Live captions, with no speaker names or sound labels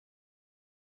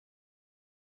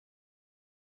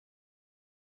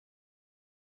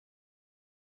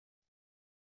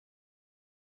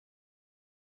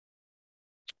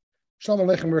Shalom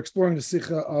Aleichem. We're exploring the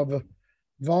Sikha of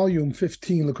volume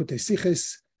 15, Likutei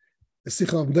Sichos, the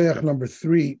Sikha of Doeg number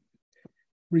 3,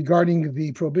 regarding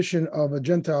the prohibition of a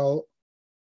Gentile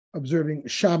observing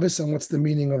Shabbos and what's the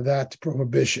meaning of that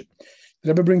prohibition.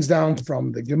 The Rebbe brings down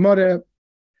from the Gemara,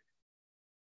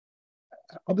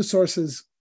 other sources,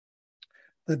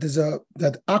 that there's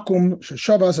that Akum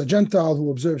Shabbat, a Gentile who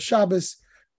observes Shabbos,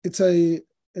 it's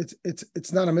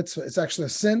not a mitzvah, it's actually a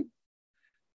sin.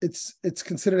 It's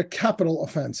considered a capital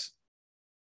offense,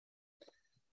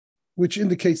 which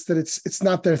indicates that it's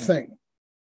not their thing.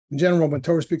 In general, when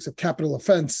Torah speaks of capital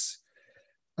offense,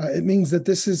 it means that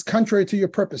this is contrary to your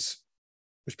purpose,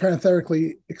 which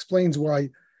parenthetically explains why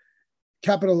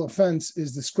capital offense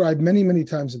is described many, many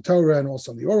times in Torah and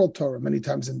also in the oral Torah, many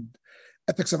times in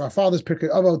Ethics of Our Fathers, Pirkei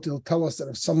Avot. They'll tell us that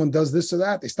if someone does this or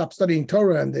that, they stop studying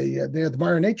Torah and they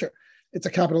admire nature. It's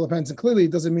a capital offense, and clearly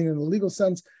it doesn't mean in the legal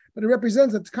sense, but it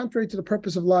represents that it's contrary to the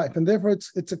purpose of life, and therefore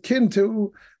it's akin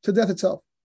to death itself.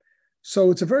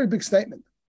 So it's a very big statement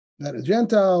that a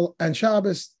Gentile and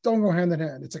Shabbos don't go hand in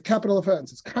hand. It's a capital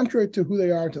offense. It's contrary to who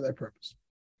they are, to their purpose.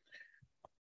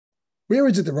 Where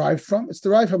is it derived from? It's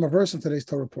derived from a verse in today's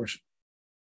Torah portion,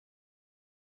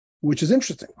 which is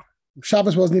interesting.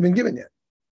 Shabbos wasn't even given yet.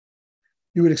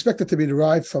 You would expect it to be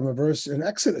derived from a verse in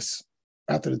Exodus.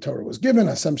 After the Torah was given,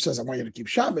 Hashem says, I want you to keep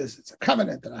Shabbos. It's a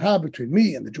covenant that I have between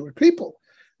me and the Jewish people.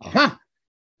 Aha!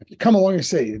 If you come along and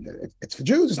say it's for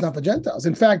Jews, it's not for Gentiles.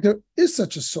 In fact, there is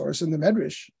such a source in the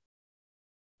Medrash,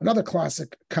 another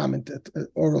classic comment at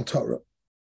Oral Torah,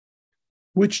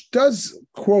 which does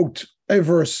quote a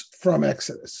verse from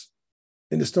Exodus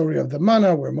in the story of the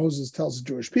manna, where Moses tells the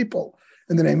Jewish people,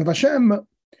 in the name of Hashem,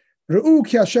 Re'u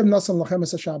ki Hashem nasam lachem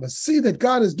es Shabbos. See that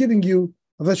God is giving you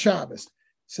the Shabbos.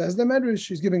 Says the Medrash,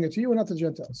 he's giving it to you and not to the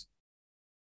Gentiles.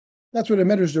 That's where the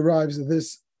Medrash derives of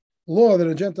this law that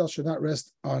a Gentile should not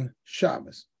rest on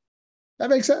Shabbos. That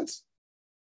makes sense.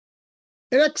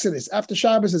 In Exodus, after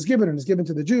Shabbos is given and is given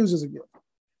to the Jews as a gift.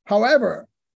 However,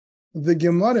 the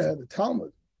Gemara, the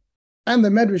Talmud, and the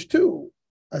Medrash too,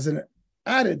 as an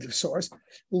added source,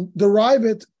 will derive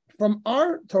it from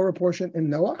our Torah portion in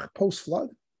Noach, post-flood.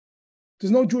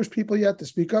 There's no Jewish people yet to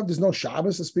speak of. There's no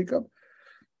Shabbos to speak of.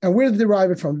 And where did they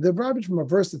derive it from? They derive it from a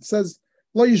verse that says,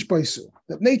 Lo yishbaisu,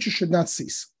 that nature should not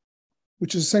cease,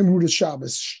 which is the same root as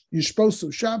Shabbos.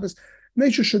 Yishbosu, Shabbos,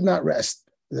 nature should not rest.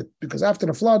 Because after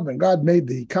the flood, when God made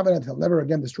the covenant, he'll never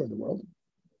again destroy the world.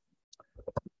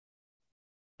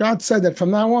 God said that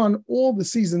from now on, all the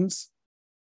seasons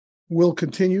will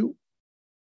continue,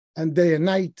 and day and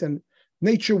night, and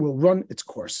nature will run its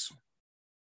course.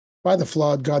 By the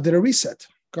flood, God did a reset.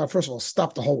 God, first of all,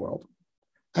 stopped the whole world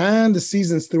and the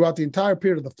seasons throughout the entire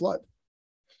period of the flood.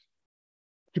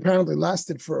 It apparently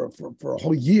lasted for a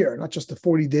whole year, not just the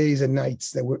 40 days and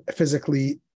nights that were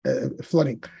physically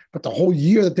flooding, but the whole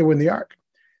year that they were in the ark.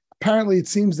 Apparently, it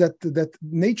seems that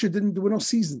nature there were no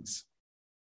seasons.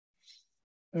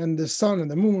 And the sun and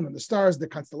the moon and the stars, the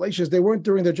constellations, they weren't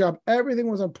doing their job.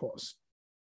 Everything was on pause.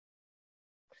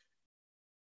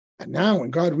 And now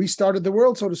when God restarted the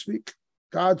world, so to speak,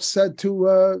 God said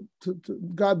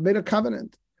God made a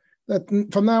covenant that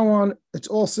from now on, it's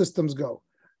all systems go.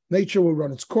 Nature will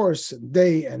run its course, and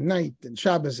day and night and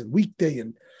Shabbos and weekday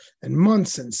and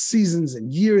months and seasons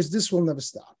and years. This will never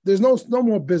stop. There's no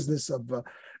more business of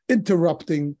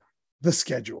interrupting the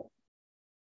schedule.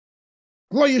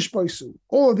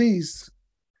 All of these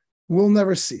will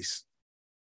never cease.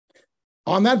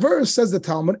 On that verse, says the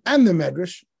Talmud and the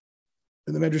Medrash,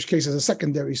 in the Medrash case as a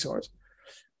secondary source,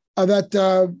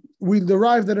 that we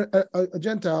derive that a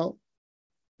Gentile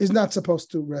is not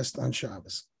supposed to rest on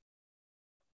Shabbos.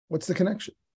 What's the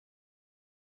connection?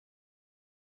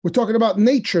 We're talking about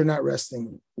nature not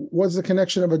resting. What's the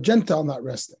connection of a Gentile not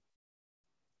resting?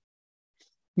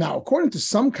 Now, according to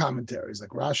some commentaries, like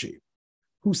Rashi,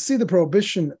 who see the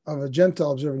prohibition of a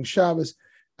Gentile observing Shabbos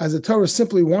as the Torah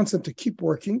simply wants them to keep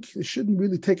working, they shouldn't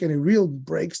really take any real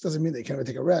breaks, doesn't mean they can't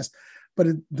take a rest, but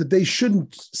that they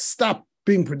shouldn't stop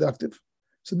being productive.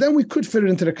 So then we could fit it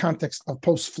into the context of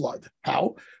post-flood.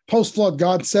 How? Post-flood,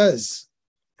 God says,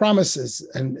 promises,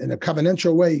 and in a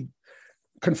covenantal way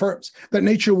confirms that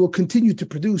nature will continue to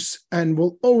produce and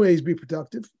will always be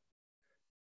productive.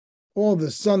 All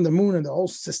the sun, the moon, and the whole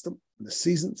system, the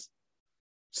seasons.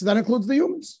 So that includes the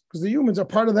humans, because the humans are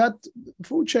part of that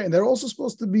food chain. They're also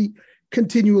supposed to be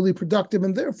continually productive,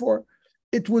 and therefore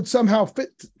it would somehow fit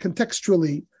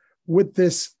contextually with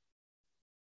this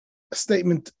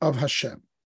statement of Hashem.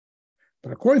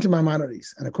 But according to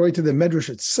Maimonides and according to the Medrash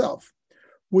itself,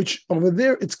 which over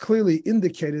there it's clearly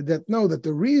indicated that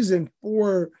the reason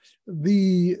for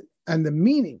the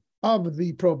meaning of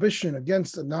the prohibition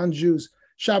against the non-Jews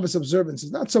Shabbos observance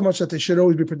is not so much that they should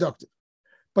always be productive,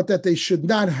 but that they should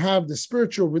not have the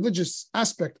spiritual religious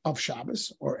aspect of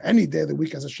Shabbos or any day of the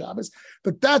week as a Shabbos,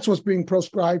 but that's what's being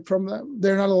proscribed from them.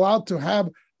 They're not allowed to have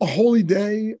a holy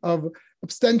day of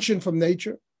abstention from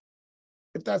nature.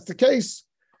 If that's the case,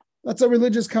 that's a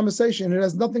religious conversation. It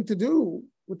has nothing to do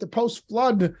with the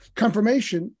post-flood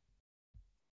confirmation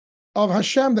of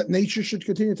Hashem that nature should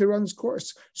continue to run its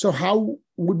course. So how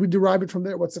would we derive it from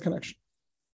there? What's the connection?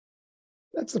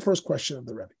 That's the first question of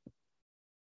the Rebbe.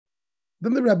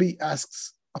 Then the Rebbe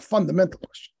asks a fundamental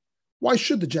question. Why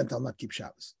should the Gentile not keep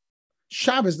Shabbos?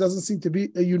 Shabbos doesn't seem to be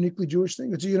a uniquely Jewish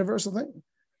thing. It's a universal thing.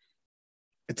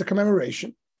 It's a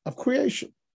commemoration of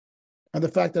creation. And the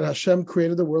fact that Hashem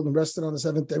created the world and rested on the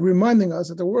seventh day, reminding us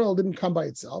that the world didn't come by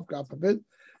itself, God forbid,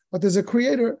 but there's a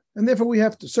creator, and therefore we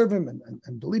have to serve him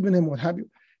and believe in him, what have you.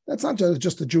 That's not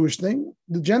just a Jewish thing.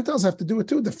 The Gentiles have to do it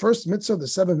too. The first mitzvah, the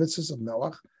 7 mitzvahs of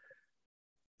Noach,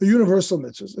 the universal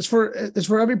mitzvahs, it's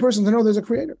for every person to know there's a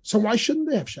creator. So why shouldn't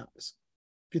they have Shabbos?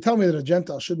 If you tell me that a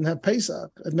Gentile shouldn't have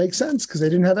Pesach, it makes sense because they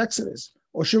didn't have Exodus.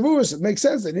 Or Shavuos, it makes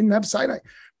sense. They didn't have Sinai.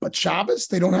 But Shabbos,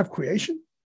 they don't have creation?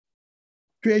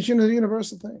 Creation is a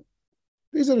universal thing.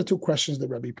 These are the two questions the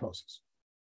Rebbe poses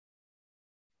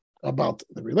about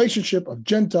the relationship of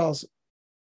Gentiles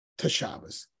to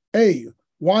Shabbos. A,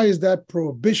 why is that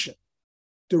prohibition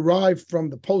derived from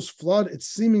the post-flood? It's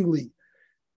seemingly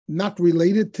not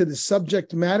related to the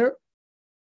subject matter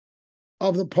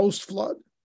of the post-flood.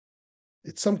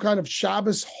 It's some kind of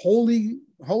Shabbos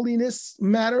holiness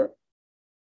matter.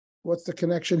 What's the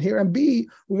connection here? And B,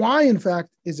 why, in fact,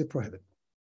 is it prohibited?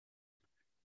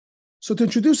 So to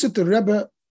introduce it, the Rebbe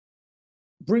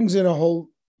brings in a whole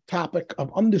topic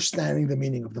of understanding the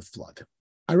meaning of the flood.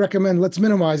 I recommend let's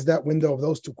minimize that window of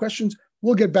those two questions.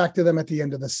 We'll get back to them at the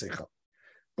end of the Sikha.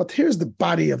 But here's the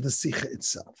body of the Sikha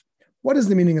itself. What is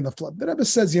the meaning of the flood? The Rebbe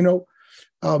says,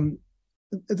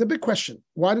 it's a big question.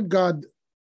 Why did God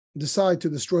decide to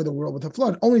destroy the world with a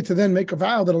flood, only to then make a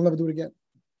vow that he'll never do it again?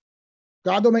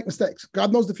 God don't make mistakes.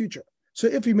 God knows the future. So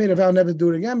if he made a vow never to do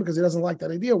it again because he doesn't like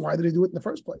that idea, why did he do it in the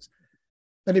first place?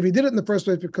 And if he did it in the first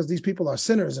place because these people are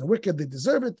sinners and wicked, they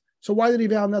deserve it, so why did he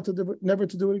vow never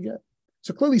to do it again?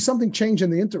 So clearly something changed in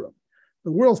the interim.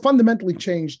 The world fundamentally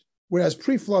changed, whereas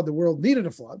pre-flood, the world needed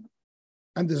a flood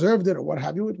and deserved it or what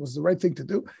have you. It was the right thing to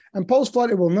do. And post-flood,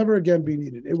 it will never again be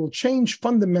needed. It will change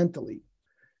fundamentally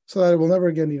so that it will never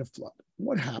again need a flood.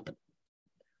 What happened?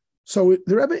 So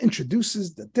the Rebbe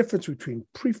introduces the difference between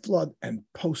pre-flood and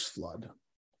post-flood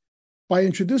by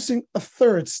introducing a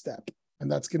third step, and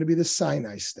that's going to be the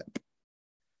Sinai step.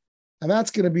 And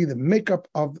that's going to be the makeup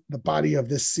of the body of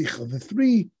this Sikha, the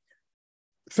 3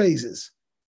 phases,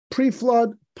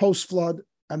 pre-flood, post-flood,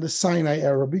 and the Sinai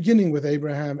era, beginning with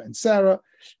Abraham and Sarah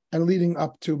and leading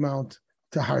up to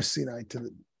Har Sinai, to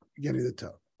the beginning of the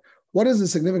Torah. What is the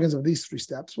significance of these 3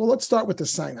 steps? Well, let's start with the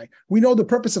Sinai. We know the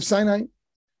purpose of Sinai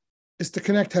is to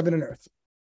connect heaven and earth,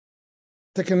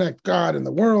 to connect God and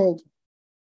the world.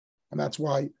 And that's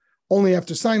why only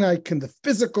after Sinai can the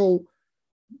physical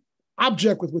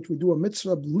object with which we do a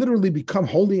mitzvah literally become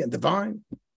holy and divine.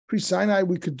 Pre-Sinai,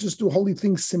 we could just do holy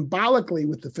things symbolically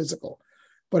with the physical.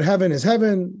 But heaven is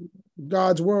heaven,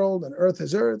 God's world, and earth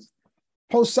is earth.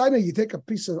 Post-Sinai, you take a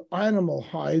piece of animal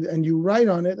hide and you write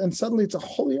on it, and suddenly it's a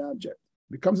holy object.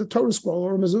 It becomes a Torah scroll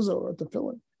or a mezuzah or a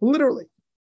tefillin, literally.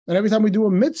 And every time we do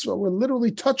a mitzvah, we're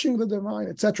literally touching the divine,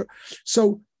 etc.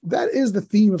 So that is the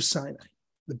theme of Sinai,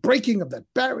 the breaking of that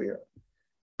barrier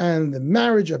and the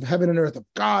marriage of heaven and earth, of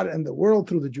God and the world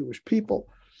through the Jewish people.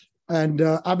 And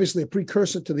obviously a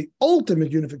precursor to the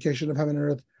ultimate unification of heaven and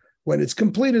earth when it's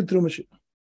completed through Mashiach.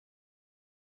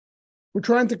 We're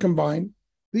trying to combine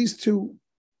these 2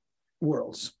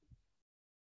 worlds.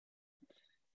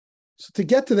 So to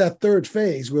get to that third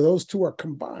phase where those 2 are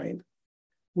combined,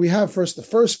 we have first the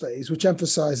first phase, which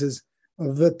emphasizes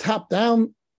the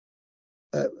top-down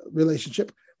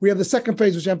relationship. We have the second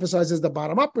phase, which emphasizes the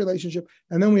bottom-up relationship.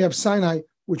 And then we have Sinai,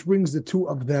 which brings the 2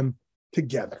 of them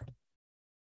together.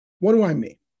 What do I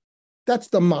mean? That's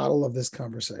the model of this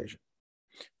conversation.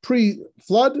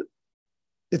 Pre-flood,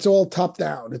 it's all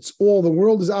top-down. It's all, the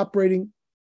world is operating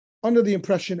under the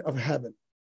impression of heaven.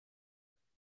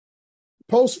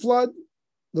 Post-flood,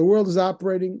 the world is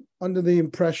operating under the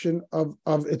impression of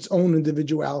its own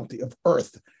individuality, of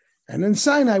earth. And then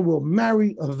Sinai will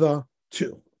marry the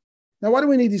 2. Now, why do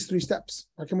we need these 3 steps?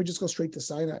 Why can't we just go straight to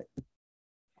Sinai?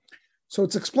 So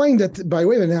it's explained that, by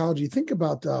way of analogy, think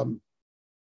about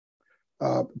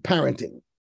parenting.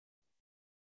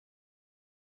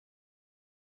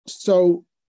 So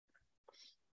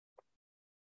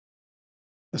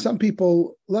some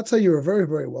people, let's say you're a very,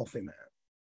 very wealthy man,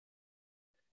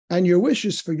 and your wish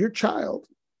is for your child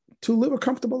to live a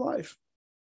comfortable life.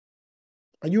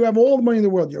 And you have all the money in the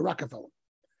world, you're Rockefeller.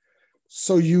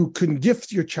 So you can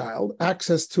gift your child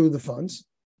access to the funds,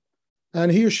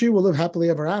 and he or she will live happily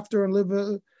ever after and live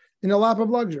in a lap of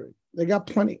luxury. They got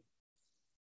plenty.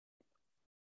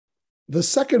 The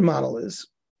second model is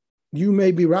you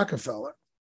may be Rockefeller,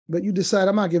 but you decide,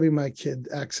 I'm not giving my kid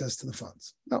access to the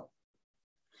funds. No.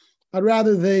 I'd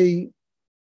rather they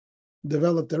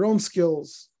develop their own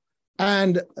skills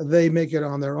and they make it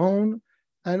on their own.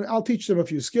 And I'll teach them a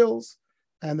few skills.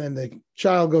 And then the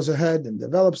child goes ahead and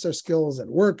develops their skills and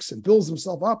works and builds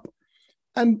himself up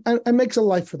and makes a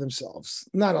life for themselves.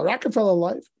 Not a Rockefeller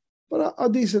life, but a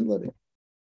decent living.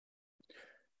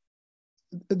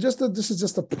 This is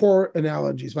just a poor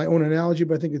analogy. It's my own analogy,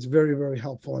 but I think it's very, very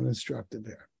helpful and instructive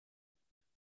here.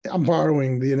 I'm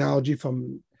borrowing the analogy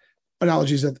from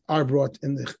analogies that are brought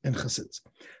in Chassidus.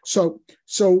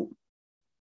 So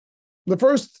the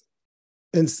first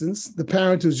instance, the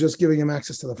parent who's just giving him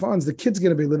access to the funds, the kid's going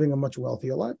to be living a much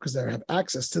wealthier life because they have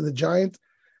access to the giant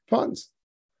funds.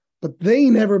 But they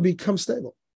never become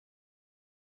stable.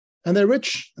 And they're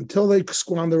rich until they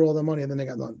squander all their money and then they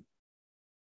got none.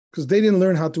 Because they didn't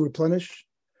learn how to replenish,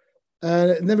 and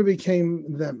it never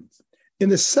became them. In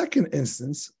the second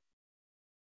instance,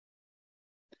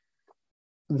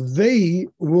 they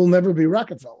will never be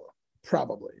Rockefeller,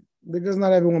 probably, because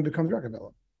not everyone becomes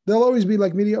Rockefeller. They'll always be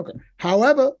like mediocre.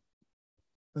 However,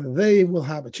 they will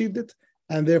have achieved it,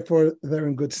 and therefore they're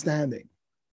in good standing.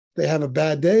 They have a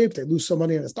bad day, if they lose some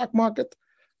money in the stock market,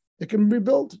 they can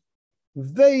rebuild.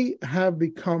 They have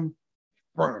become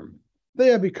firm. They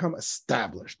have become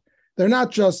established. They're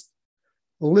not just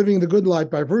living the good life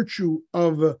by virtue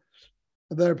of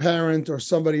their parent or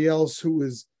somebody else who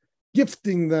is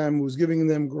gifting them, who's giving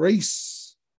them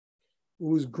grace,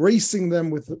 who's gracing them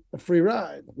with a free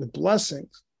ride, with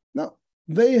blessings. No,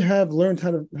 they have learned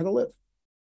how to live.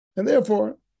 And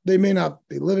therefore, they may not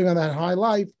be living on that high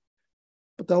life,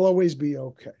 but they'll always be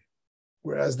okay.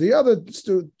 Whereas the other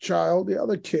child, the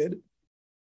other kid,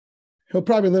 he'll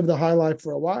probably live the high life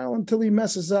for a while until he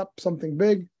messes up something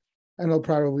big, and he'll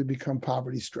probably become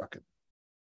poverty-stricken.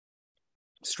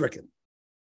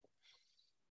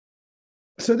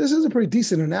 So this is a pretty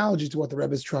decent analogy to what the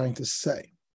Rebbe is trying to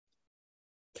say.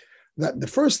 That the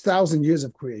first 1,000 years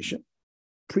of creation,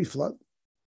 pre-flood,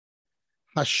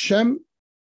 Hashem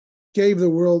gave the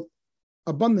world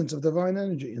abundance of divine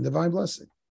energy and divine blessing.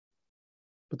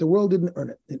 But the world didn't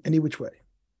earn it in any which way.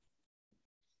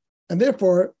 And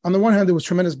therefore, on the one hand, there was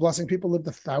tremendous blessing. People lived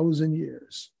 1,000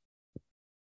 years.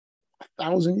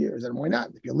 1,000 years. And why not?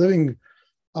 If you're living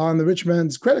on the rich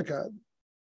man's credit card,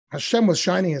 Hashem was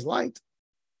shining his light.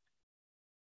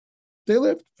 They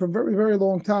lived for very, very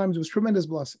long times. It was tremendous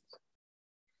blessings.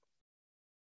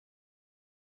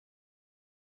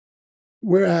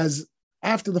 Whereas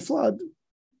after the flood,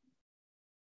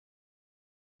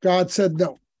 God said,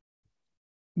 no,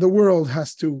 the world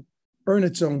has to earn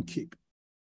its own keep.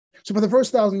 So for the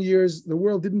first 1,000 years, the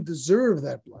world didn't deserve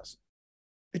that blessing.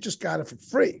 It just got it for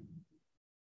free.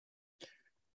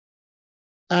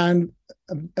 And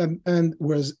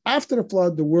whereas after the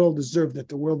flood, the world deserved it.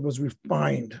 The world was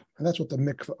refined. And that's what the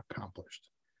mikveh accomplished.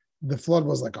 The flood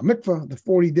was like a mikveh. The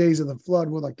 40 days of the flood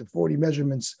were like the 40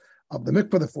 measurements of the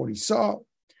mikveh, the 40 saw.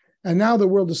 And now the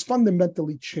world is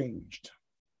fundamentally changed.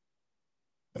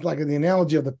 It's like the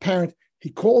analogy of the parent. He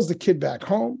calls the kid back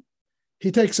home.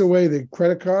 He takes away the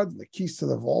credit card, the keys to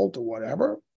the vault or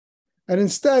whatever, and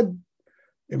instead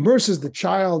immerses the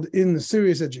child in the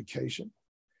serious education.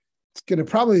 It's going to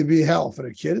probably be hell for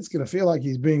the kid. It's going to feel like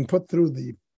he's being put through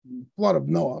the flood of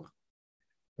Noah.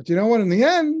 But you know what? In the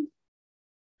end,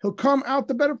 he'll come out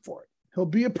the better for it. He'll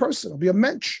be a person. He'll be a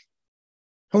mensch.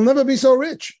 He'll never be so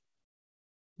rich.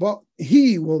 But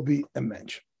he will be a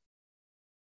mensch.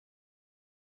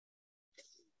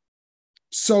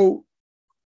 So,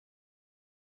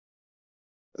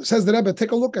 says the Rebbe,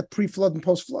 take a look at pre-flood and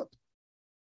post-flood.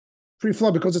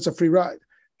 Pre-flood, because it's a free ride.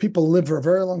 People live for a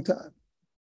very long time.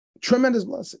 Tremendous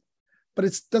blessing. But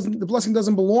the blessing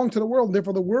doesn't belong to the world. And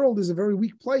therefore, the world is a very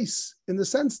weak place in the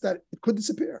sense that it could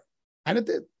disappear. And it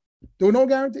did. There were no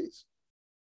guarantees.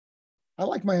 I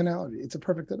like my analogy. It's a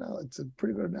perfect analogy. It's a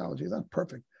pretty good analogy. It's not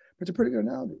perfect, but it's a pretty good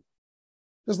analogy.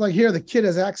 Just like here, the kid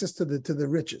has access to the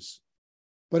riches.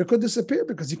 But it could disappear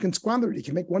because he can squander it. He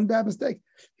can make one bad mistake.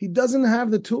 He doesn't have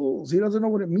the tools. He doesn't know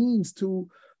what it means to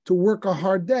work a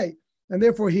hard day. And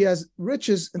therefore, he has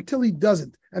riches until he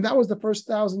doesn't. And that was the first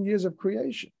 1,000 years of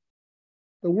creation.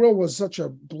 The world was such a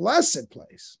blessed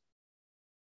place.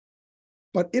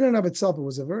 But in and of itself, it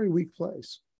was a very weak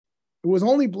place. It was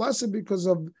only blessed because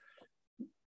of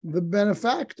the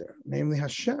benefactor, namely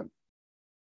Hashem.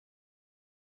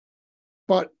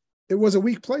 But it was a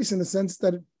weak place in the sense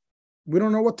that we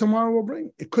don't know what tomorrow will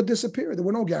bring. It could disappear. There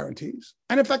were no guarantees.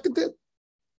 And in fact, it did.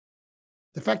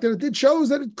 The fact that it did shows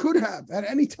that it could have at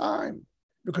any time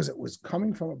because it was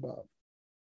coming from above.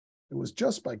 It was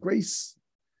just by grace,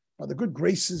 by the good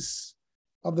graces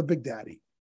of the Big Daddy.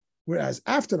 Whereas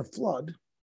after the flood,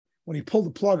 when he pulled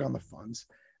the plug on the funds,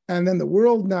 and then the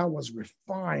world now was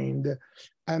refined,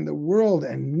 and the world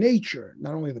and nature,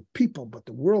 not only the people, but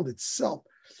the world itself,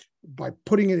 by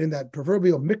putting it in that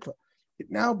proverbial mikveh, it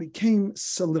now became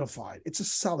solidified. It's a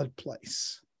solid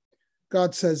place.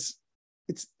 God says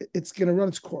it's going to run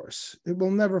its course. It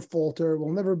will never falter. It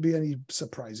will never be any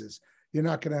surprises. You're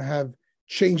not going to have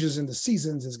changes in the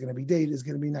seasons. There's going to be day, there's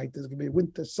going to be night, there's going to be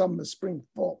winter, summer, spring,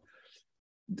 fall.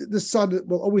 The sun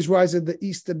will always rise in the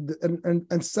east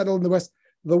and settle in the west.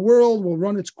 The world will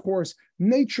run its course.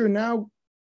 Nature now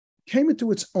came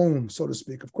into its own, so to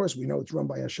speak. Of course, we know it's run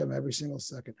by Hashem every single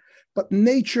second. But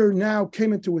nature now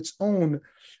came into its own.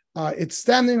 It's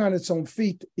standing on its own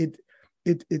feet. It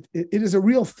is a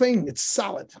real thing. It's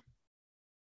solid.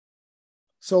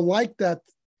 So like that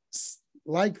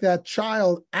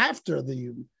child after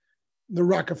the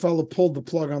Rockefeller pulled the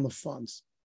plug on the funds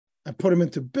and put him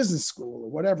into business school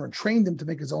or whatever and trained him to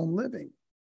make his own living.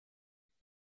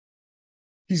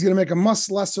 He's going to make a much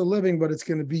lesser living, but it's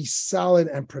going to be solid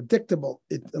and predictable.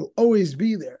 It'll always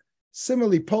be there.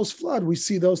 Similarly, post-flood, we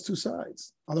see those two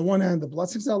sides. On the one hand, the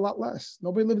blessings are a lot less.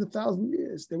 Nobody lived 1,000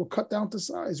 years. They were cut down to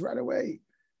size right away.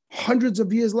 Hundreds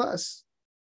of years less.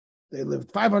 They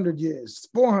lived 500 years,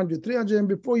 400, 300, and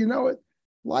before you know it,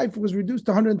 life was reduced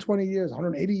to 120 years,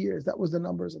 180 years. That was the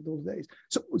numbers of those days.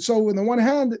 So on the one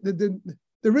hand, the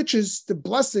riches, the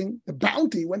blessing, the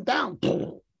bounty went down.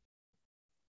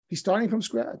 He's starting from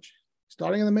scratch,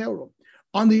 starting in the mailroom.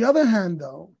 On the other hand,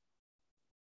 though,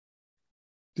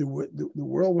 the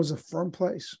world was a firm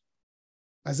place,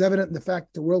 as evident in the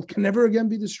fact the world can never again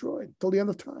be destroyed till the end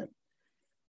of time.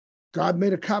 God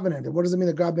made a covenant. And what does it mean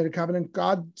that God made a covenant?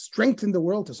 God strengthened the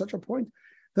world to such a point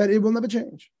that it will never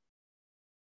change.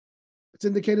 It's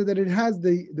indicated that it has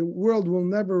the world will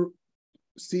never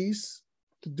cease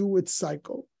to do its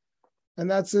cycle. And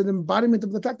that's an embodiment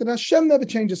of the fact that Hashem never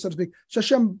changes, so to speak.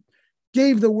 Hashem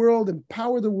gave the world,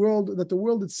 empowered the world, that the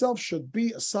world itself should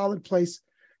be a solid place,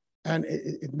 and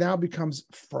it now becomes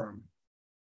firm.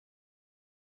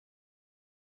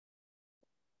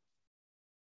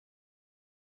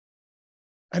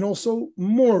 And also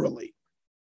morally,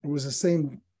 it was the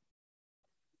same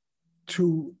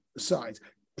two sides.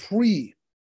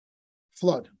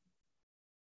 Pre-flood,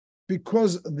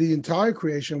 because the entire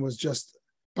creation was just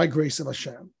by grace of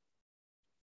Hashem,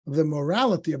 the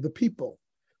morality of the people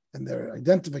and their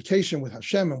identification with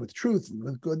Hashem and with truth and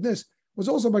with goodness was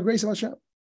also by grace of Hashem.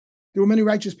 There were many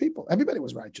righteous people. Everybody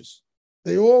was righteous.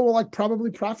 They all were like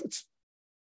probably prophets.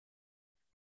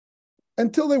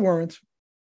 Until they weren't.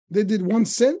 They did one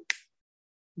sin,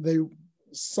 they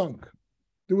sunk.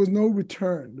 There was no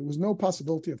return. There was no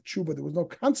possibility of tshuva. There was no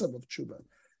concept of tshuva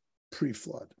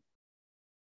pre-flood.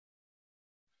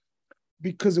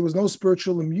 Because there was no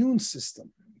spiritual immune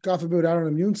system. God forbid, without an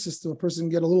immune system, a person can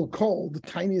get a little cold, the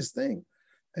tiniest thing,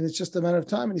 and it's just a matter of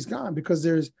time and he's gone. Because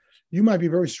you might be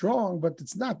very strong, but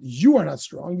you are not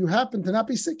strong. You happen to not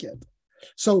be sick yet.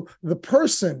 So the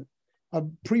person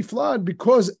pre-flood,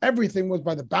 because everything was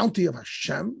by the bounty of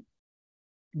Hashem,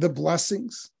 the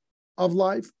blessings of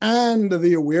life and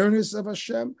the awareness of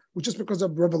Hashem, which is because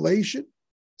of revelation.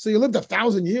 So you lived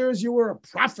 1,000 years, you were a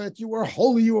prophet, you were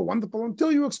holy, you were wonderful,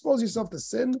 until you expose yourself to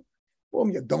sin,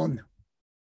 boom, you're done.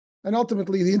 And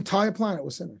ultimately, the entire planet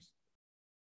was sinners.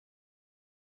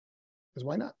 Because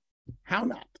why not? How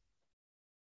not?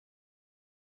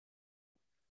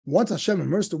 Once Hashem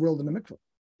immersed the world in the mikveh,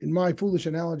 in my foolish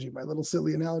analogy, my little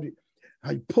silly analogy,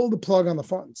 I pulled the plug on the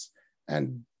funds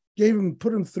and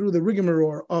put him through the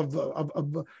rigmarole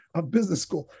of business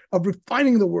school, of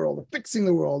refining the world, of fixing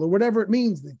the world, or whatever it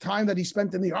means, the time that he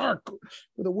spent in the ark,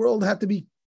 where the world had to be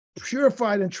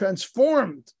purified and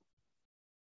transformed.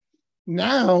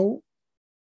 Now,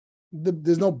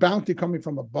 there's no bounty coming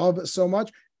from above so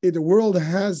much. The world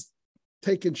has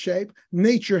taken shape.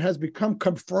 Nature has become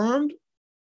confirmed.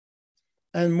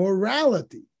 And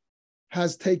morality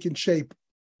has taken shape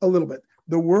a little bit.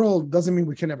 The world doesn't mean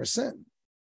we can never sin,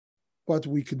 but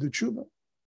we can do tshuva.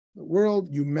 The world,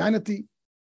 humanity,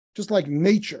 just like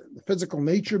nature, the physical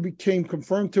nature became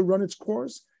confirmed to run its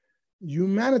course.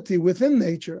 Humanity within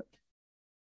nature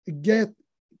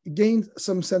gained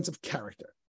some sense of character.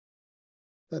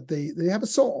 that they have a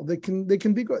soul. They can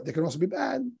be good. They can also be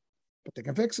bad, but they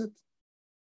can fix it.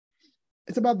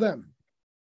 It's about them.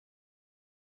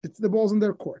 It's the ball's in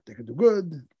their court. They can do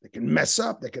good. They can mess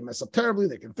up. They can mess up terribly.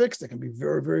 They can fix. They can be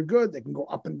very, very good. They can go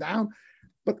up and down.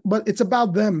 But it's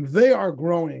about them. They are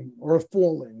growing or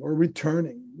falling or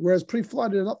returning. Whereas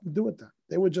pre-flood had nothing to do with that.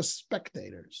 They were just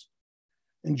spectators,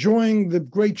 enjoying the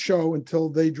great show until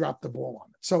they dropped the ball on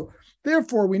it. So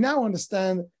therefore, we now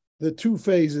understand the two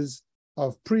phases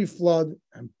of pre-flood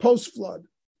and post-flood.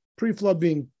 Pre-flood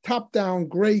being top-down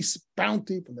grace,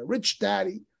 bounty from the rich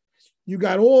daddy. You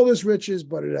got all this riches,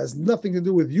 but it has nothing to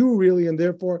do with you really, and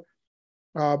therefore,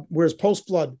 whereas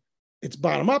post-flood, it's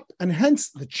bottom-up, and hence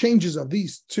the changes of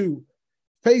these two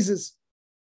phases.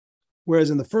 Whereas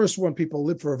in the first one, people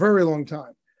lived for a very long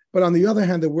time. But on the other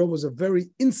hand, the world was a very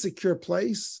insecure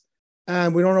place,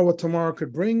 and we don't know what tomorrow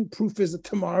could bring. Proof is that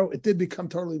tomorrow it did become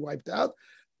totally wiped out.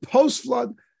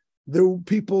 Post-flood, the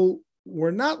people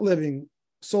were not living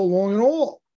so long at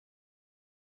all.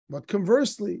 But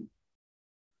conversely,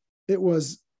 it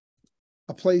was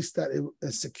a place that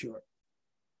is secure.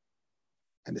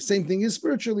 And the same thing is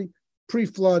spiritually.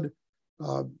 Pre-flood,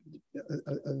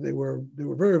 they were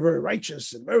very, very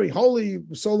righteous and very holy,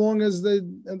 so long as they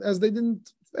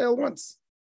didn't fail once.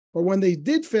 But when they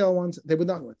did fail once, they were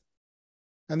done with.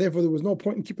 And therefore, there was no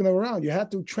point in keeping them around. You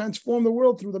had to transform the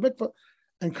world through the mikvah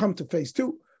and come to phase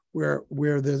two, where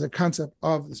there's a concept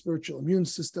of the spiritual immune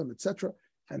system, etc.,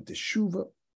 and teshuvah.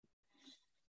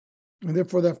 And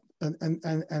therefore,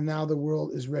 and now the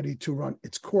world is ready to run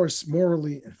its course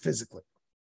morally and physically.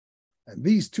 And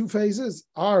these two phases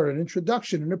are an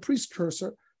introduction and a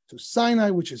precursor to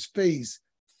Sinai, which is phase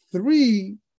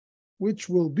 3, which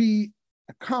will be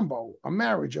a combo, a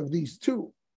marriage of these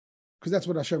two, because that's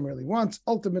what Hashem really wants.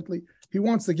 Ultimately, He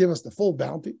wants to give us the full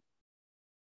bounty,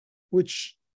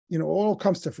 which all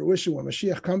comes to fruition when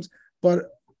Mashiach comes, but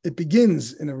it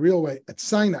begins in a real way at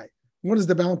Sinai. What is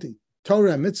the bounty?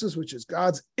 Torah and mitzvahs, which is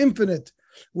God's infinite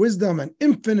wisdom and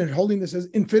infinite holiness as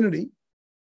infinity.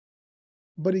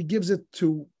 But He gives it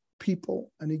to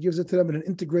people, and He gives it to them in an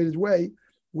integrated way,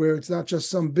 where it's not just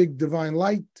some big divine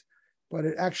light, but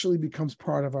it actually becomes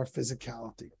part of our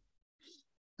physicality.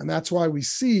 And that's why we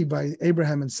see by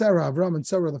Abraham and Sarah, Avram and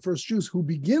Sarah, the first Jews who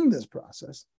begin this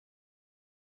process,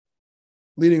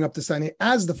 leading up to Sinai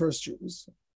as the first Jews,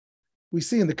 we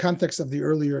see in the context of the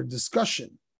earlier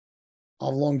discussion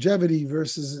of longevity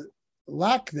versus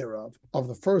lack thereof of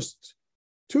the first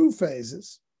two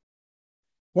phases,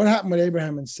 what happened with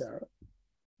Abraham and Sarah?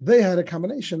 They had a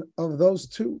combination of those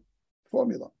two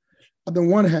formula. On the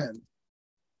one hand,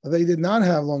 they did not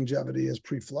have longevity as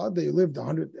pre-flood. They lived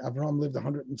Abraham lived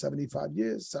 175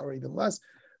 years, Sarah even less,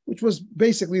 which was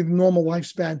basically the normal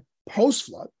lifespan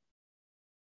post-flood.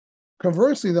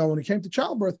 Conversely, though, when it came to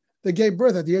childbirth, they gave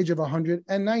birth at the age of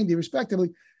 190,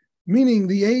 respectively, meaning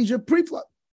the age of pre-flood.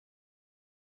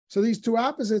 So these two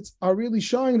opposites are really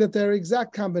showing that they're an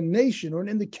exact combination, or an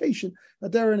indication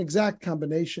that they're an exact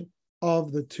combination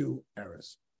of the two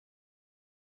eras.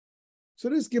 So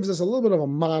this gives us a little bit of a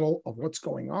model of what's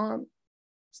going on.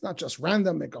 It's not just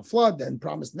random, make a flood, then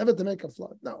promise never to make a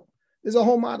flood. No, there's a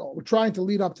whole model. We're trying to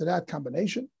lead up to that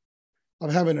combination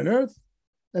of heaven and earth.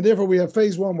 And therefore we have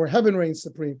phase 1 where heaven reigns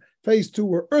supreme, phase 2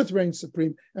 where earth reigns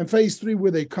supreme, and phase 3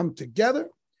 where they come together.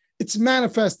 It's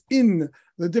manifest in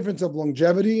the difference of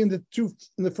longevity in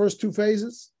the first two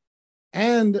phases,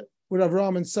 and with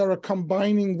Avraham and Sarah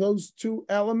combining those two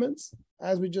elements,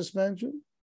 as we just mentioned.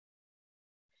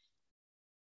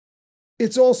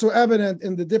 It's also evident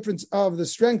in the difference of the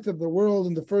strength of the world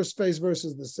in the first phase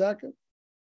versus the second,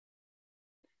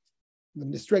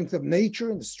 and the strength of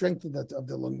nature and the strength of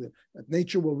that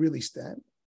nature will really stand.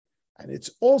 And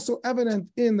it's also evident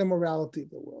in the morality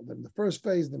of the world. In the first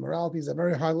phase, the morality is at a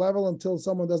very high level until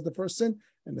someone does the first sin.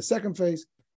 In the second phase,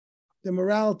 the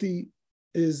morality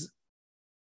is,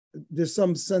 there's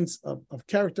some sense of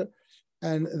character,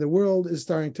 and the world is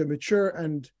starting to mature,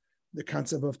 and the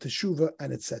concept of teshuvah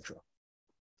and etc.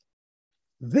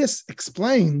 This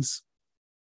explains,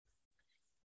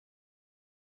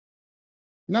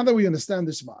 now that we understand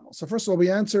this model. So first of all,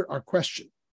 we answer our question,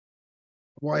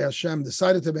 why Hashem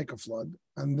decided to make a flood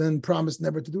and then promised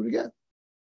never to do it again.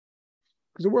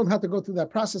 Because the world had to go through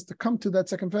that process to come to that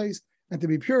second phase and to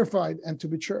be purified and to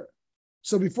mature.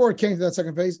 So before it came to that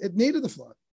second phase, it needed the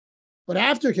flood. But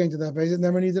after it came to that phase, it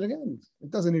never needs it again. It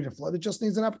doesn't need a flood. It just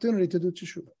needs an opportunity to do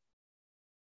teshuvah.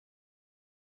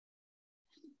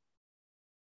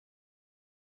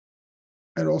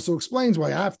 And it also explains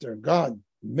why after God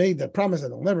made that promise that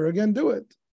he'll never again do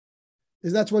it,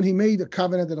 is that's when he made a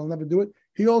covenant that he'll never do it.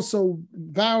 He also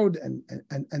vowed and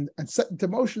set into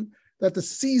motion that the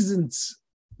seasons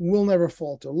will never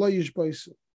falter. Lo yishbaisu.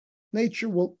 Nature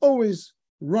will always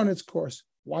run its course.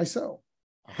 Why so?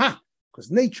 Aha!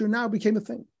 Because nature now became a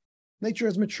thing. Nature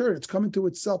has matured. It's come into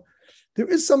itself. There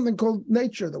is something called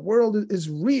nature. The world is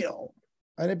real.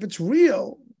 And if it's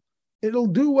real, it'll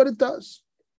do what it does.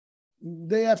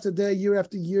 Day after day, year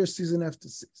after year, season after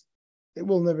season. It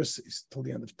will never cease till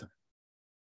the end of time.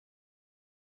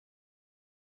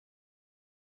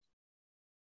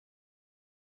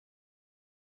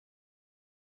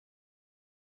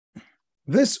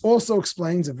 This also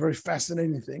explains a very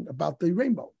fascinating thing about the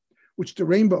rainbow, which the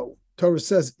rainbow, Torah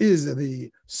says, is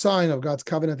the sign of God's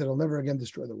covenant that will never again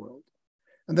destroy the world.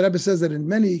 And the Rebbe says that in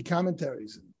many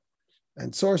commentaries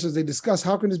and sources, they discuss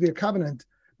how can this be a covenant.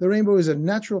 The rainbow is a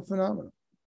natural phenomenon.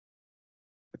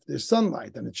 If there's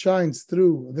sunlight and it shines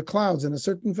through the clouds in a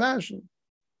certain fashion,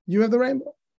 you have the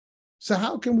rainbow. So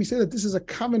how can we say that this is a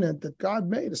covenant that God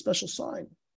made, a special sign?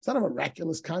 It's not a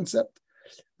miraculous concept.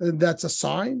 That's a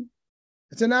sign.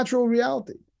 It's a natural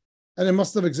reality. And it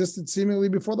must have existed seemingly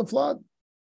before the flood.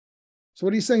 So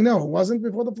what are you saying? No, it wasn't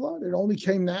before the flood. It only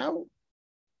came now.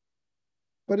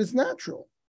 But it's natural.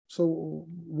 So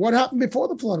what happened before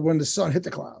the flood when the sun hit the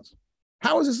clouds?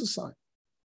 How is this a sign?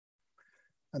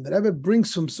 And the Rebbe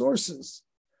brings some sources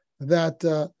that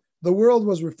the world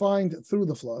was refined through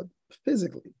the flood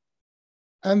physically.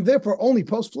 And therefore, only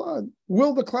post-flood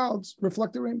will the clouds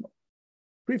reflect the rainbow.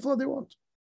 Pre-flood, they won't.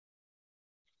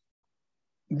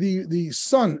 The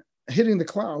sun hitting the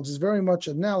clouds is very much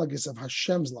analogous of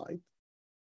Hashem's light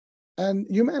and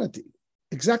humanity.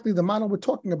 Exactly the model we're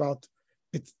talking about.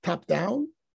 It's top down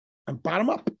and bottom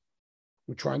up.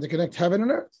 We're trying to connect heaven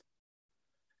and earth.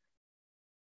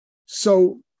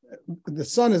 So the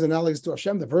sun is analogous to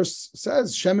Hashem. The verse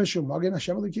says, Shemesh u'magen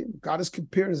Hashem Elokim. God is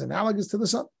compared as analogous to the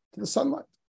sun, to the sunlight.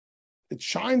 It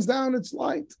shines down its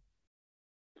light.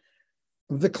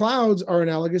 The clouds are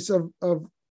analogous of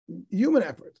human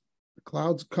effort. The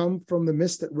clouds come from the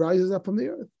mist that rises up from the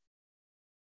earth.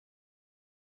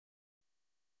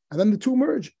 And then the two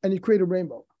merge and you create a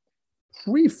rainbow.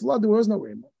 Pre-flood, there was no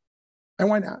rainbow. And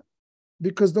why not?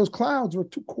 Because those clouds were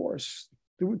too coarse.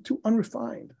 They were too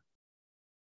unrefined.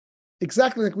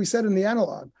 Exactly like we said in the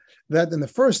analog, that in the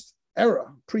first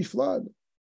era, pre-flood,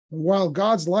 while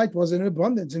God's light was in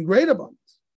abundance, in great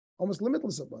abundance, almost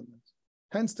limitless abundance,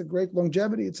 hence the great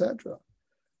longevity, etc.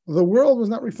 The world was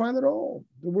not refined at all.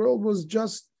 The world was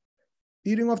just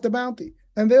eating off the bounty.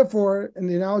 And therefore, in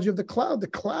the analogy of the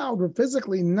cloud were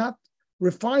physically not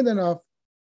refined enough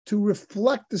to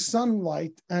reflect the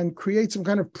sunlight and create some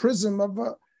kind of prism of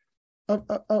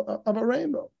a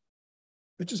rainbow.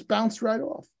 It just bounced right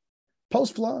off.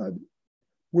 Post-flood,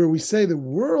 where we say the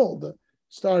world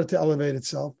started to elevate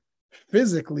itself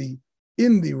physically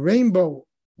in the rainbow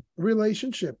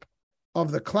relationship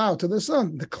of the cloud to the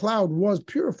sun, the cloud was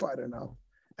purified enough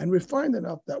and refined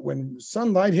enough that when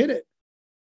sunlight hit it,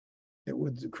 it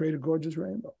would create a gorgeous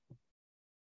rainbow.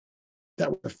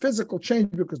 That was a physical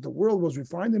change because the world was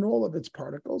refined in all of its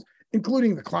particles,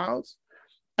 including the clouds.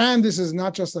 And this is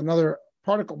not just another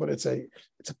particle, but it's a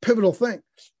pivotal thing.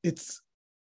 It's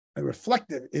a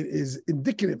reflective. It is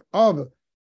indicative of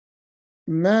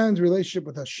man's relationship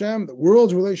with Hashem, the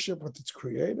world's relationship with its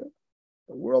creator.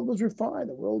 The world was refined.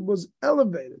 The world was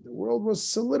elevated. The world was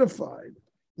solidified.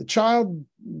 The child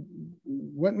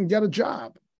went and got a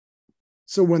job.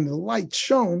 So when the light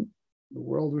shone, the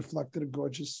world reflected a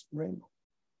gorgeous rainbow.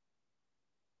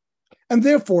 And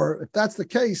therefore, if that's the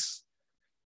case,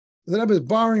 the Rebbe is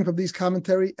borrowing from these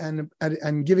commentary and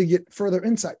giving it further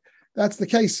insight. That's the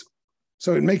case.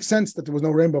 So it makes sense that there was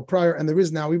no rainbow prior and there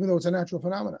is now, even though it's a natural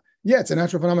phenomenon. Yeah, it's a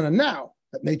natural phenomenon now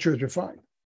that nature is refined.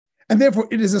 And therefore,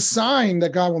 it is a sign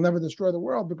that God will never destroy the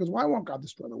world, because why won't God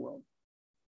destroy the world?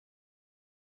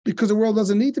 Because the world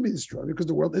doesn't need to be destroyed, because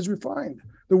the world is refined.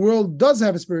 The world does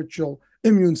have a spiritual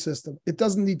immune system. It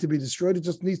doesn't need to be destroyed. It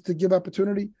just needs to give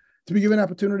opportunity, to be given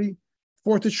opportunity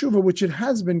for teshuvah, which it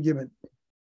has been given.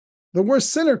 The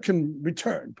worst sinner can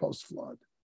return post-flood.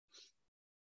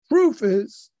 Proof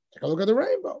is, take a look at the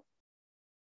rainbow.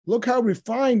 Look how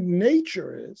refined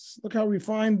nature is. Look how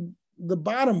refined the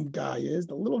bottom guy is,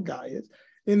 the little guy is,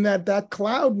 in that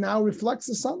cloud now reflects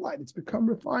the sunlight. It's become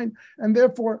refined, and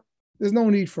therefore there's no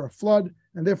need for a flood,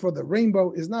 and therefore the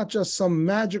rainbow is not just some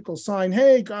magical sign,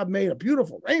 hey, God made a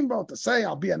beautiful rainbow to say,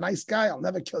 I'll be a nice guy, I'll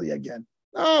never kill you again.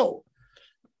 No,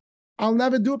 I'll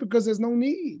never do it because there's no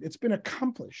need. It's been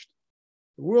accomplished.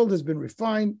 The world has been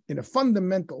refined in a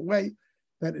fundamental way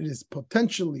that it is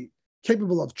potentially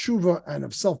capable of tshuva and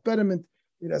of self-betterment.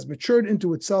 It has matured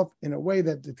into itself in a way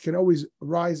that it can always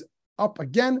rise up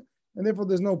again, and therefore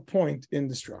there's no point in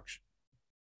destruction.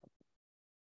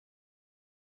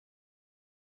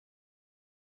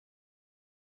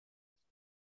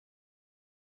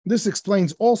 This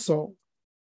explains also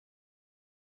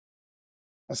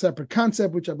a separate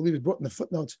concept, which I believe is brought in the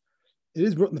footnotes. It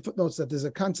is brought in the footnotes that there's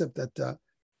a concept that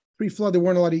pre-flood, they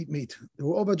weren't allowed to eat meat. They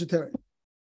were all vegetarian.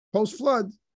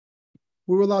 Post-flood,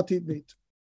 we were allowed to eat meat.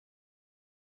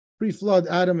 Pre-flood,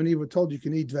 Adam and Eve were told you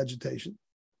can eat vegetation.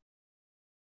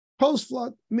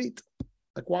 Post-flood, meat.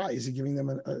 Like, why is he giving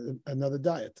them another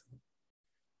diet?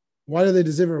 Why do they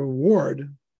deserve a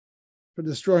reward for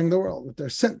destroying the world with their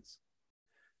sins?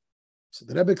 So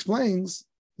the Rebbe explains,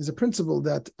 there's a principle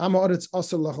that Amaretz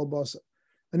Asur Lachol Basar.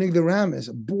 An ignoramus,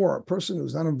 a boor, a person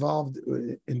who's not involved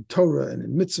in Torah and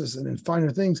in mitzvahs and in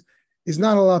finer things, is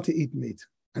not allowed to eat meat.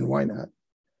 And why not?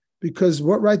 Because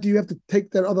what right do you have to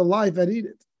take that other life and eat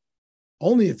it?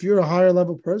 Only if you're a higher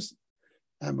level person.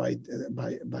 And by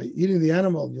eating the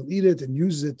animal, you'll eat it and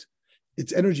use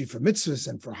its energy for mitzvahs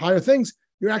and for higher things.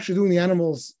 You're actually doing the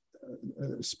animal's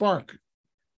spark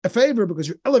a favor because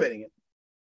you're elevating it.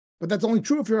 But that's only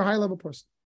true if you're a high level person.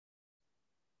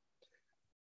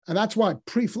 And that's why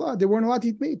pre-flood, they weren't allowed to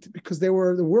eat meat because the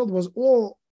world was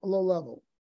all a low level.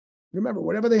 Remember,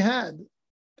 whatever they had in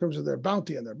terms of their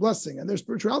bounty and their blessing and their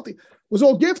spirituality was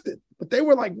all gifted, but they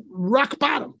were like rock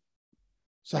bottom.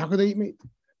 So how could they eat meat?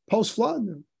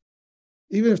 Post-flood,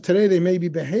 even if today they may be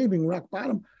behaving rock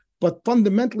bottom, but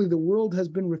fundamentally the world has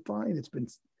been refined. It's been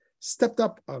stepped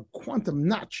up a quantum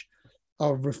notch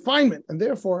of refinement, and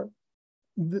therefore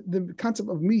the concept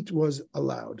of meat was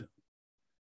allowed.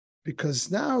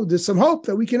 Because now there's some hope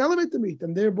that we can elevate the meat,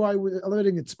 and thereby we're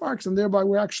elevating its sparks, and thereby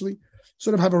we actually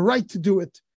sort of have a right to do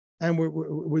it, and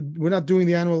we're not doing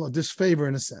the animal a disfavor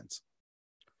in a sense.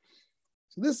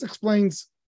 So this explains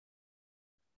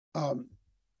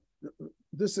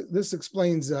this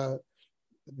explains the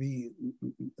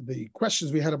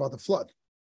questions we had about the flood.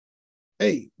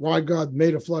 A, why God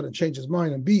made a flood and changed his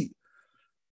mind, and B,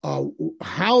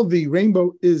 how the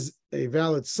rainbow is a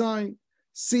valid sign.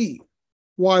 C,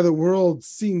 why the world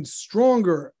seems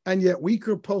stronger and yet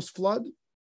weaker post-flood,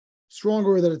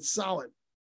 stronger that it's solid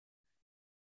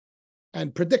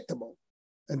and predictable.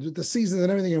 And with the seasons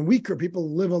and everything, and weaker,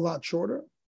 people live a lot shorter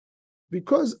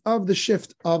because of the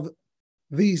shift of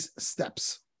these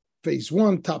steps. Phase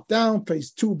 1, top down,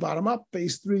 phase 2, bottom up,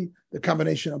 phase 3, the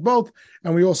combination of both.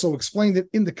 And we also explained it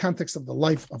in the context of the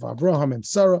life of Abraham and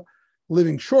Sarah,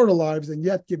 living shorter lives and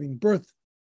yet giving birth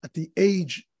at the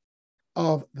age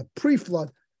of the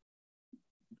pre-flood,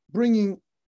 bringing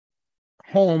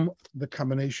home the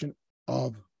combination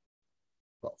of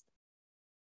both.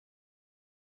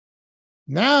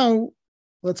 Now,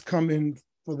 let's come in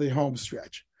for the home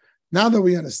stretch. Now that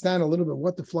we understand a little bit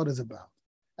what the flood is about,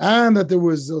 and that there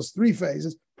was those 3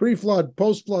 phases, pre-flood,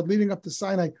 post-flood, leading up to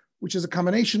Sinai, which is a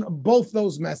combination of both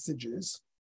those messages.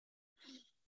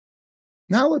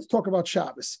 Now let's talk about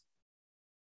Shabbos.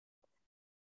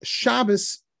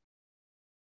 Shabbos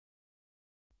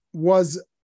was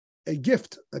a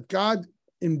gift that God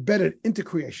embedded into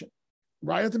creation,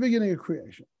 right at the beginning of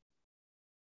creation,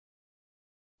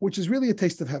 which is really a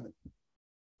taste of heaven.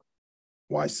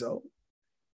 Why so?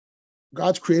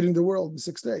 God's creating the world in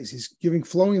 6 days. He's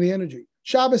flowing the energy.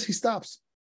 Shabbos, he stops.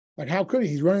 Like, how could he?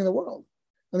 He's running the world.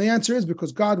 And the answer is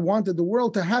because God wanted the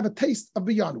world to have a taste of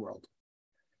beyond world.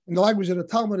 In the language of the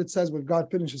Talmud, it says when God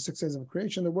finished the 6 days of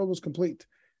creation, the world was complete.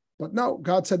 But no,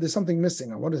 God said there's something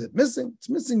missing. And what is it missing? It's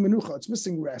missing menucha. It's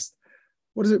missing rest.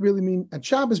 What does it really mean? And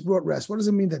Shabbos brought rest. What does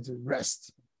it mean that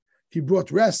rest? He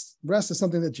brought rest. Rest is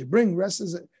something that you bring. Rest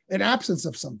is an absence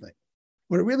of something.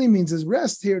 What it really means is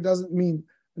rest here doesn't mean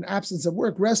an absence of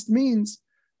work. Rest means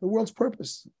the world's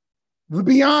purpose, the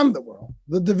beyond the world,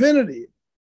 the divinity,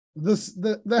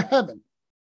 the heaven.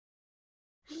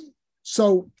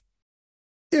 So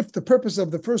if the purpose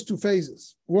of the first 2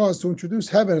 phases was to introduce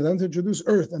heaven and then to introduce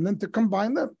earth and then to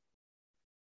combine them,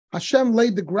 Hashem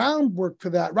laid the groundwork for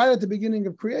that right at the beginning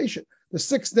of creation. The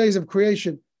 6 days of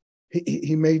creation,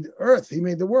 he made earth, he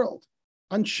made the world.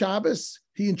 On Shabbos,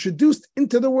 he introduced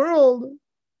into the world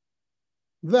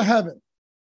the heaven.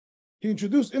 He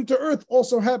introduced into earth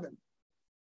also heaven,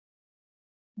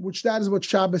 which that is what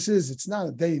Shabbos is. It's not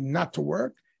a day not to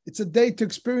work. It's a day to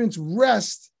experience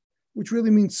rest, which really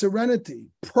means serenity,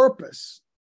 purpose.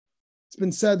 It's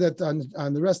been said that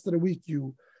on the rest of the week,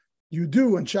 you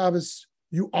do, on Shabbos,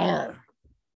 you are.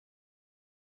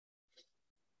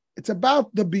 It's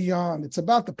about the beyond. It's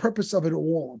about the purpose of it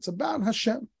all. It's about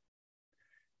Hashem.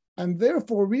 And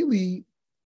therefore, really,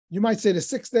 you might say the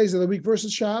 6 days of the week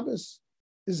versus Shabbos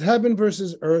is heaven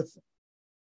versus earth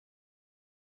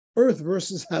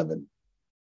versus heaven,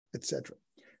 etc.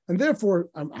 And therefore,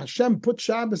 Hashem put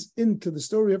Shabbos into the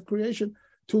story of creation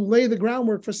to lay the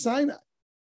groundwork for Sinai.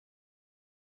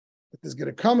 That there's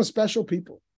going to come a special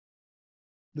people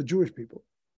the Jewish people,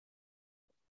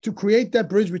 to create that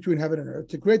bridge between heaven and earth,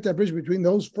 to create that bridge between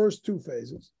those first two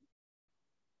phases.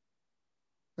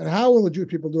 And how will the Jewish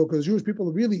people do it? Because the Jewish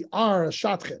people really are a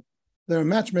shatchet. They're a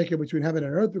matchmaker between heaven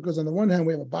and earth, because on the one hand,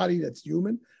 we have a body that's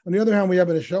human. On the other hand, we have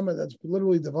a neshama that's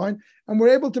literally divine, and we're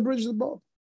able to bridge the both.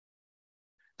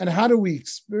 And how do we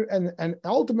experience, and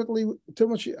ultimately to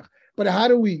Mashiach, but how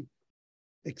do we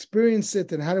experience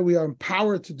it, and how do we are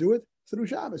empowered to do it? Through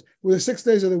Shabbos. With the 6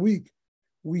 days of the week,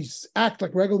 we act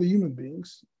like regular human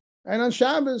beings. And on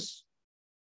Shabbos,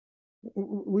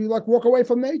 we like walk away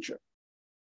from nature.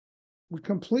 We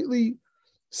completely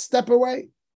step away,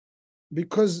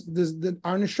 because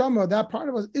our neshama, that part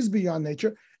of us, is beyond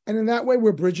nature. And in that way,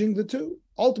 we're bridging the two.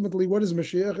 Ultimately, what is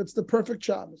Mashiach? It's the perfect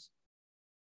Shabbos.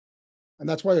 And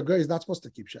that's why a guy is not supposed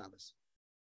to keep Shabbos.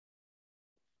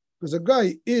 Because a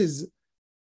guy is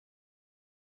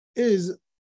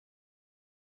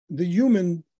the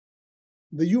human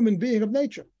being of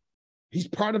nature. He's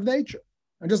part of nature.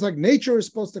 And just like nature is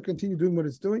supposed to continue doing what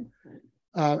it's doing,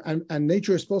 and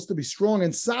nature is supposed to be strong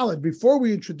and solid before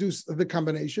we introduce the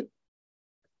combination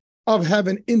of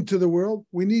heaven into the world,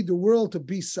 we need the world to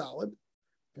be solid.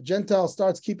 The Gentile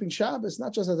starts keeping Shabbos,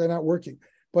 not just that they're not working,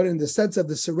 but in the sense of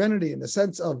the serenity, in the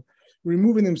sense of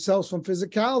removing themselves from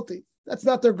physicality. That's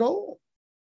not their goal.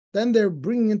 Then they're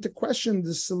bringing into question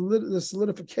the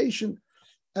solidification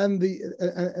and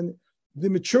the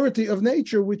maturity of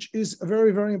nature, which is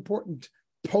very, very important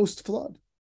post-flood.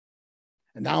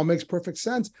 And now it makes perfect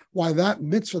sense why that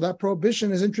mitzvah, that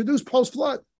prohibition is introduced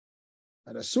post-flood.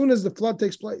 And as soon as the flood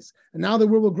takes place, and now the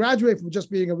world will graduate from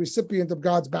just being a recipient of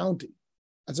God's bounty,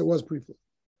 as it was pre-flood.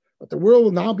 But the world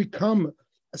will now become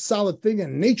a solid thing,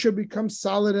 and nature becomes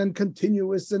solid and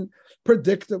continuous and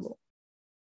predictable.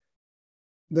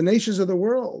 The nations of the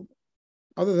world,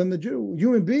 other than the Jew,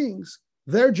 human beings,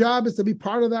 their job is to be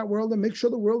part of that world and make sure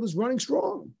the world is running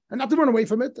strong, and not to run away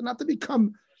from it, and not to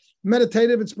become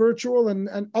meditative and spiritual and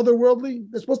otherworldly.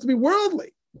 They're supposed to be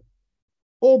worldly,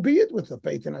 albeit with the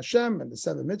faith in Hashem and the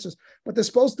 7 mitzvahs, but they're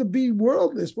supposed to be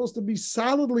worldly. They're supposed to be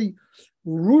solidly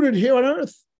rooted here on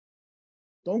earth.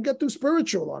 Don't get too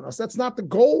spiritual on us. That's not the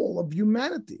goal of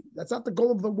humanity. That's not the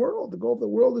goal of the world. The goal of the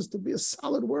world is to be a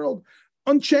solid world,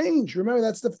 unchanged. Remember,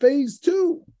 that's the phase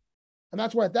 2. And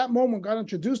that's why at that moment, God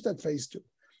introduced that phase 2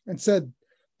 and said,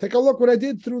 take a look what I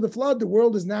did through the flood. The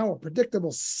world is now a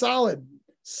predictable, solid,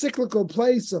 cyclical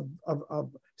place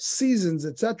of seasons,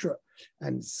 etc.,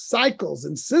 and cycles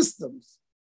and systems.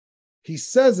 He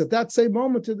says at that same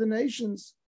moment to the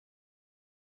nations,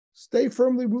 stay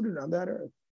firmly rooted on that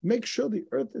earth. Make sure the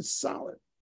earth is solid.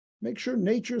 Make sure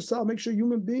nature is solid. Make sure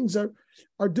human beings are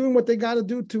doing what they got to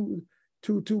do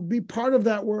to be part of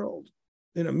that world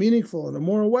in a meaningful and a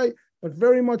moral way, but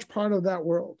very much part of that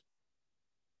world.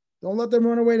 Don't let them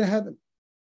run away to heaven.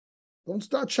 Don't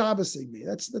start Shabbosing me.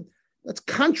 That's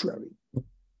contrary.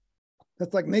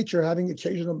 That's like nature having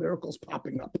occasional miracles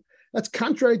popping up. That's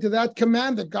contrary to that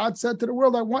command that God said to the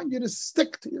world. I want you to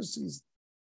stick to your season.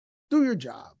 Do your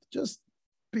job. Just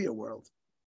be a world.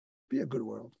 Be a good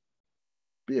world.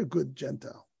 Be a good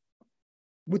Gentile.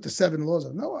 With the 7 laws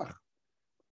of Noah.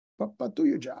 But do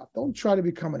your job. Don't try to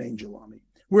become an angel army.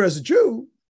 Whereas a Jew,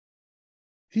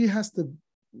 he has to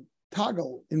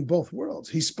toggle in both worlds.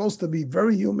 He's supposed to be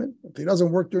very human. If he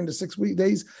doesn't work during the 6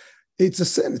 weekdays, it's a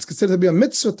sin. It's considered to be a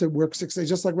mitzvah to work 6 days,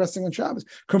 just like resting on Shabbos.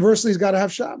 Conversely, he's got to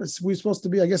have Shabbos. We're supposed to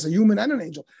be, I guess, a human and an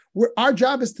angel. Our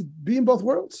job is to be in both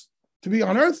worlds, to be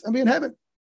on earth and be in heaven.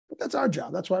 But that's our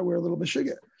job. That's why we're a little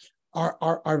meshigah.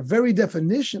 Our very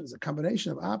definition is a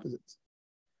combination of opposites.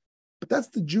 But that's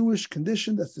the Jewish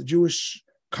condition. That's the Jewish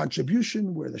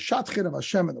contribution. We're the shatchet of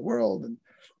Hashem in the world, and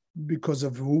because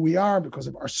of who we are, because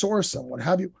of our source and what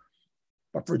have you.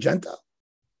 But for Gentile,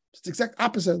 it's the exact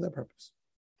opposite of their purpose.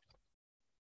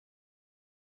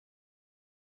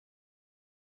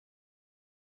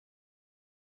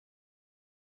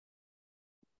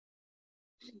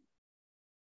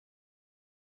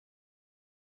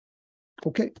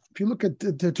 Okay, if you look at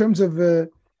the terms of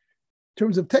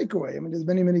takeaway, I mean, there's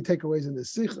many, many takeaways in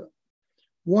this sikha.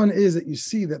 One is that you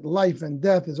see that life and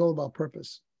death is all about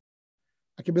purpose.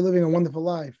 I could be living a wonderful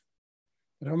life,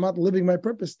 but if I'm not living my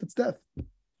purpose, that's death.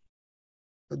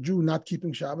 A Jew not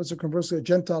keeping Shabbos, or conversely, a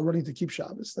Gentile running to keep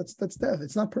Shabbos, that's death.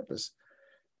 It's not purpose.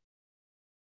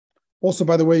 Also,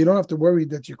 by the way, you don't have to worry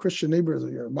that your Christian neighbors or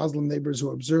your Muslim neighbors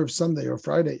who observe Sunday or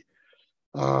Friday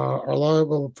are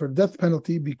liable for death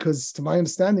penalty, because to my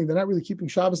understanding, they're not really keeping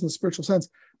Shabbos in the spiritual sense.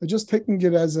 They're just taking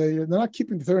it as they're not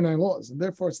keeping the 39 laws, and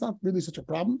therefore it's not really such a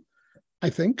problem, I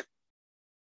think.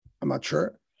 I'm not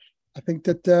sure. I think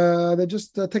that they're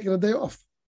just taking a day off.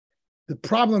 The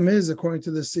problem is, according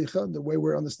to the Sikha, the way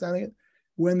we're understanding it,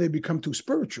 when they become too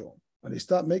spiritual, when they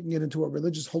start making it into a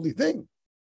religious holy thing.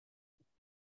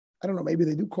 I don't know, maybe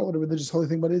they do call it a religious holy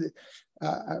thing, but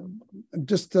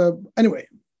anyway.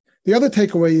 The other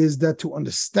takeaway is that to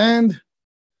understand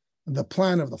the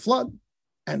plan of the flood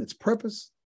and its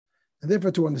purpose, and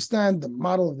therefore to understand the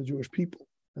model of the Jewish people,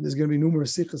 and there's going to be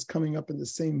numerous sikhs coming up in the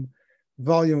same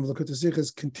volume of Likkutei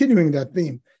Sichos, continuing that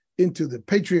theme into the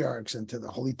patriarchs and to the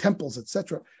holy temples,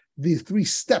 etc. These three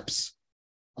steps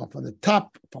from the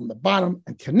top, from the bottom,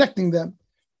 and connecting them.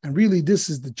 And really, this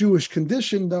is the Jewish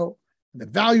condition, though, the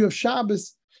value of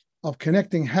Shabbos, of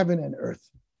connecting heaven and earth.